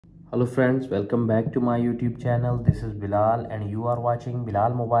Hello friends, welcome back to my YouTube channel. This is Bilal and you are watching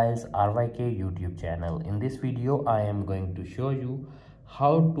Bilal Mobiles RYK YouTube channel. In this video, I am going to show you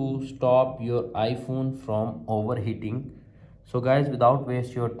how to stop your iPhone from overheating. So guys, without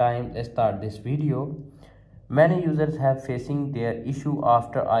waste your time, let's start this video. Many users have facing their issue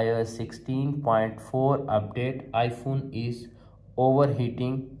after iOS 16.4 update. iPhone is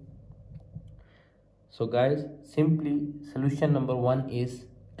overheating. So guys, simply solution number one is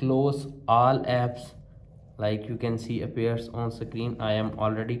close all apps. Like you can see appears on screen, I am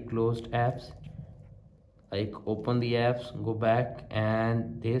already closed apps. Like open the apps, go back,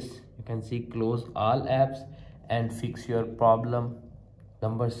 and this you can see close all apps and fix your problem.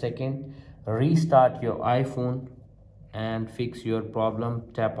 Number second, restart your iPhone and fix your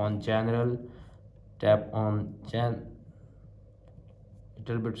problem. Tap on general, tap on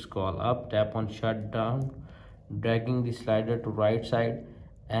little bit scroll up, tap on shutdown, dragging the slider to right side,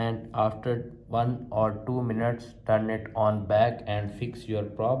 and after 1 or 2 minutes turn it on back and fix your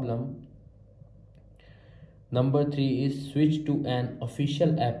problem. Number 3 is switch to an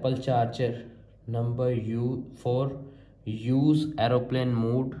official Apple charger. Number 4, use aeroplane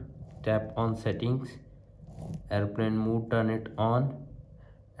mode. Tap on settings, airplane mode, turn it on,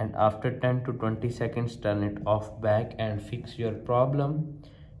 and after 10 to 20 seconds turn it off back and fix your problem.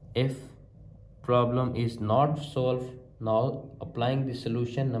 If problem is not solved, now applying the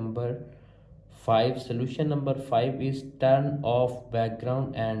solution number 5. Solution number 5 is turn off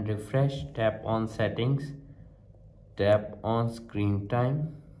background and refresh. Tap on settings, tap on screen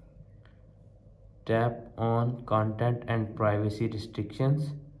time, tap on content and privacy restrictions.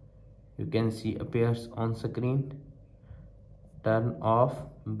 You can see appears on screen. Turn off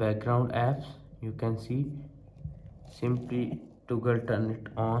background apps. You can see simply toggle turn it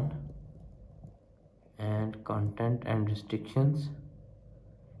on, and content and restrictions,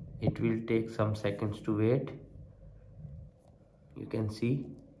 it will take some seconds to wait. You can see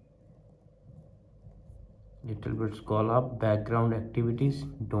little bit scroll up, background activities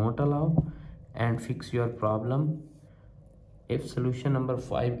don't allow, and fix your problem. If solution number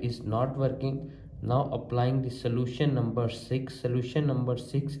 5 is not working, now applying the solution number 6. Solution number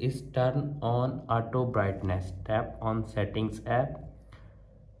 6 is turn on auto brightness. Tap on settings app,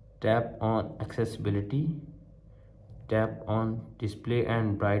 tap on accessibility, tap on display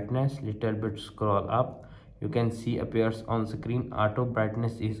and brightness, little bit scroll up. You can see appears on screen auto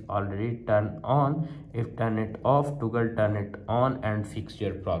brightness is already turned on. If turn it off, toggle turn it on and fix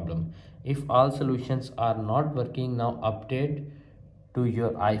your problem. If all solutions are not working, now update to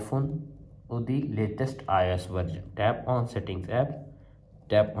your iPhone to the latest iOS version. Tap on settings app,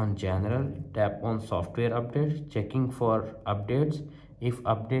 tap on general, tap on software updates, checking for updates. If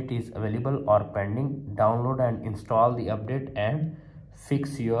update is available or pending, download and install the update and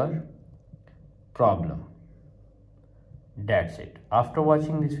fix your problem. That's it. After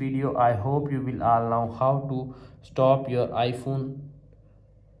watching this video, I hope you will all know how to stop your iPhone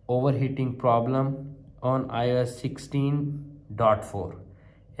overheating problem on iOS 16.4.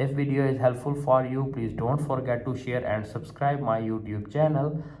 If video is helpful for you, please don't forget to share and subscribe my YouTube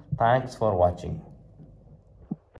channel. Thanks for watching.